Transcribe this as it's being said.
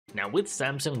Now with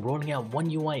Samsung rolling out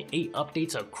ONEUI 8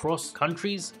 updates across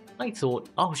countries, I thought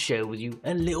I'll share with you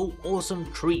a little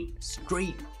awesome treat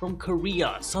straight from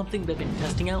Korea, something they've been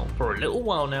testing out for a little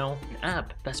while now, an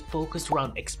app that's focused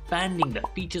around expanding the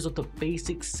features of the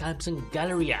basic Samsung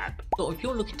Gallery app. So if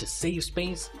you're looking to save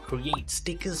space, create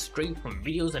stickers straight from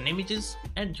videos and images,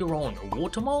 and your own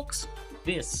watermarks,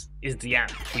 this is the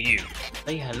app for you.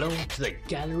 Say hello to the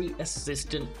Gallery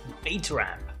Assistant Beta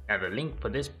app. Now the link for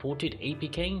this ported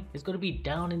APK is going to be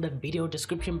down in the video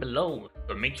description below,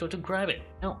 so make sure to grab it.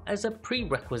 Now as a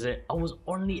prerequisite, I was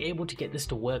only able to get this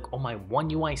to work on my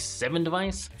ONEUI 7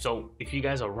 device, so if you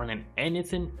guys are running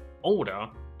anything older,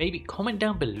 maybe comment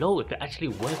down below if it actually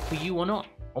worked for you or not.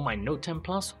 On my Note 10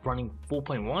 Plus running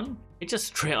 4.1, it just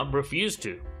straight up refused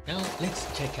to. Now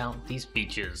let's check out these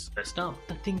features. First up,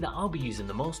 the thing that I'll be using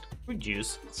the most,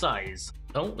 reduce size.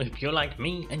 So if you're like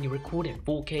me and you record in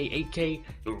 4K, 8K,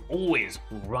 you're always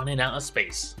running out of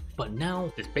space. But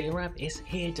now this beta app is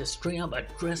here to straight up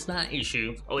address that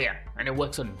issue. Oh yeah, and it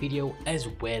works on video as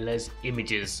well as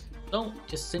images. So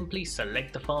just simply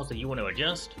select the files that you want to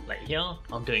adjust. Like here,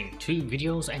 I'm doing 2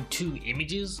 videos and 2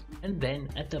 images. And then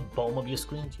at the bottom of your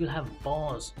screens, you'll have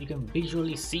bars. You can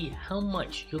visually see how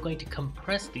much you're going to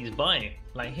compress these by.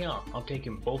 Like here, I'm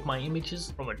taking both my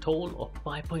images from a total of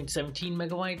 5.17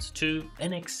 megabytes to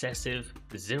an excessive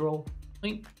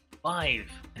 0.5.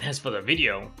 And as for the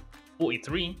video,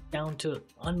 43 down to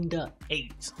under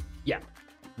 8. Yeah,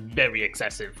 very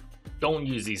excessive. Don't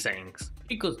use these settings,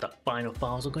 because the final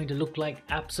files are going to look like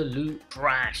absolute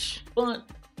trash. But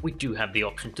we do have the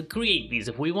option to create these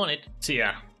if we wanted. So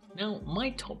yeah, now my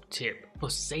top tip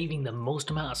for saving the most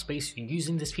amount of space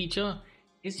using this feature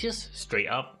is just straight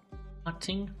up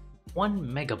cutting 1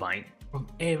 megabyte from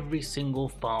every single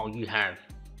file you have.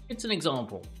 It's an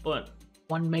example, but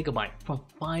 1 megabyte from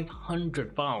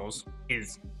 500 files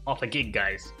is off a gig,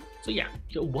 guys. So yeah,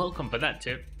 you're welcome for that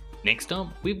tip. Next up,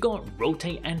 we've got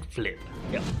rotate and flip.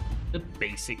 Yep, the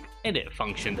basic edit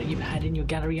function that you've had in your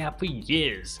gallery app for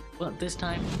years. But this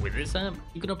time, with this app,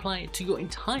 you can apply it to your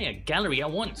entire gallery at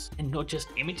once, and not just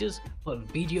images, but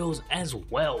videos as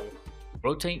well.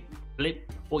 Rotate,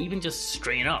 flip, or even just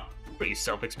straighten up. Pretty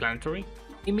self-explanatory.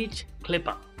 Image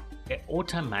clipper. It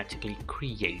automatically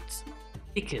creates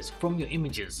stickers from your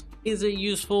images. Is it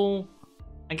useful?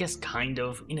 I guess kind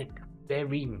of, in a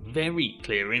very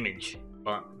clear image.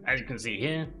 But as you can see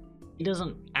here, it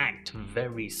doesn't act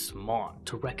very smart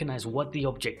to recognize what the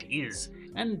object is,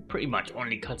 and pretty much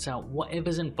only cuts out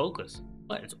whatever's in focus.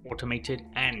 But it's automated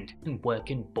and can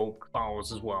work in bulk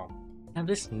files as well. Now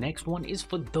this next one is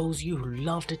for those of you who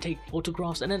love to take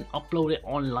photographs and then upload it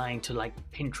online to like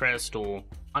Pinterest or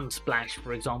Unsplash,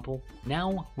 for example.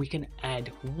 Now we can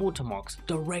add watermarks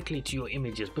directly to your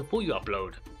images before you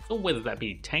upload. So whether that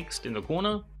be text in the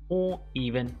corner or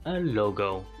even a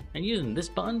logo. And using this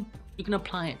button, you can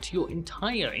apply it to your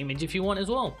entire image if you want as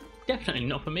well. Definitely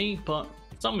not for me, but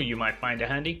some of you might find it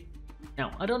handy.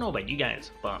 Now, I don't know about you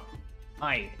guys, but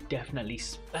I definitely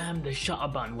spam the shutter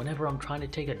button whenever I'm trying to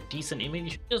take a decent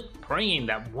image, just praying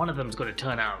that one of them is going to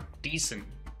turn out decent.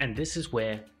 And this is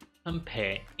where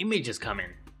compare images come in.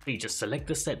 So you just select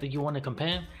the set that you want to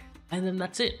compare, and then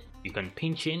that's it. You can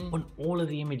pinch in on all of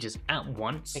the images at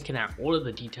once, checking out all of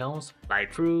the details,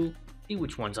 slide through, see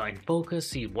which ones are in focus,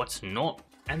 see what's not,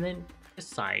 and then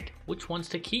decide which ones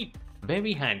to keep.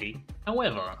 Very handy.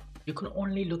 However, you can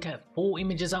only look at 4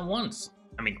 images at once.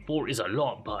 I mean, 4 is a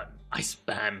lot, but I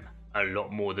spam a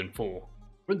lot more than 4.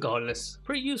 Regardless,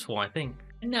 pretty useful, I think.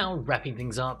 And now wrapping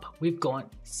things up, we've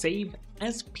got save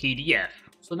as PDF.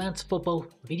 So that's for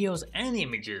both videos and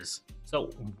images.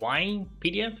 So why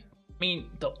PDF? I mean,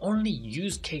 the only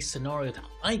use case scenario that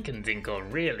I can think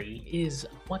of really is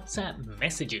WhatsApp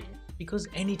messaging. Because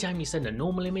anytime you send a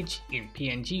normal image in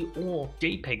PNG or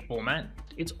JPEG format,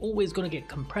 it's always going to get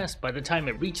compressed by the time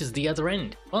it reaches the other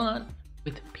end. But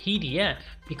with PDF,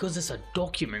 because it's a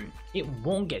document, it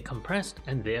won't get compressed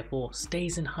and therefore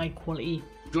stays in high quality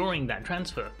during that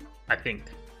transfer, I think.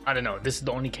 I don't know, this is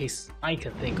the only case I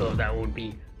can think of that would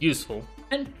be useful.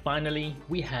 And finally,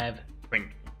 we have print.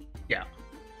 Yeah,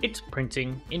 it's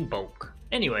printing in bulk.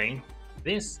 Anyway,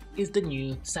 this is the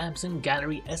new Samsung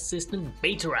Gallery Assistant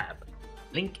Beta app.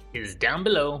 Link is down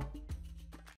below.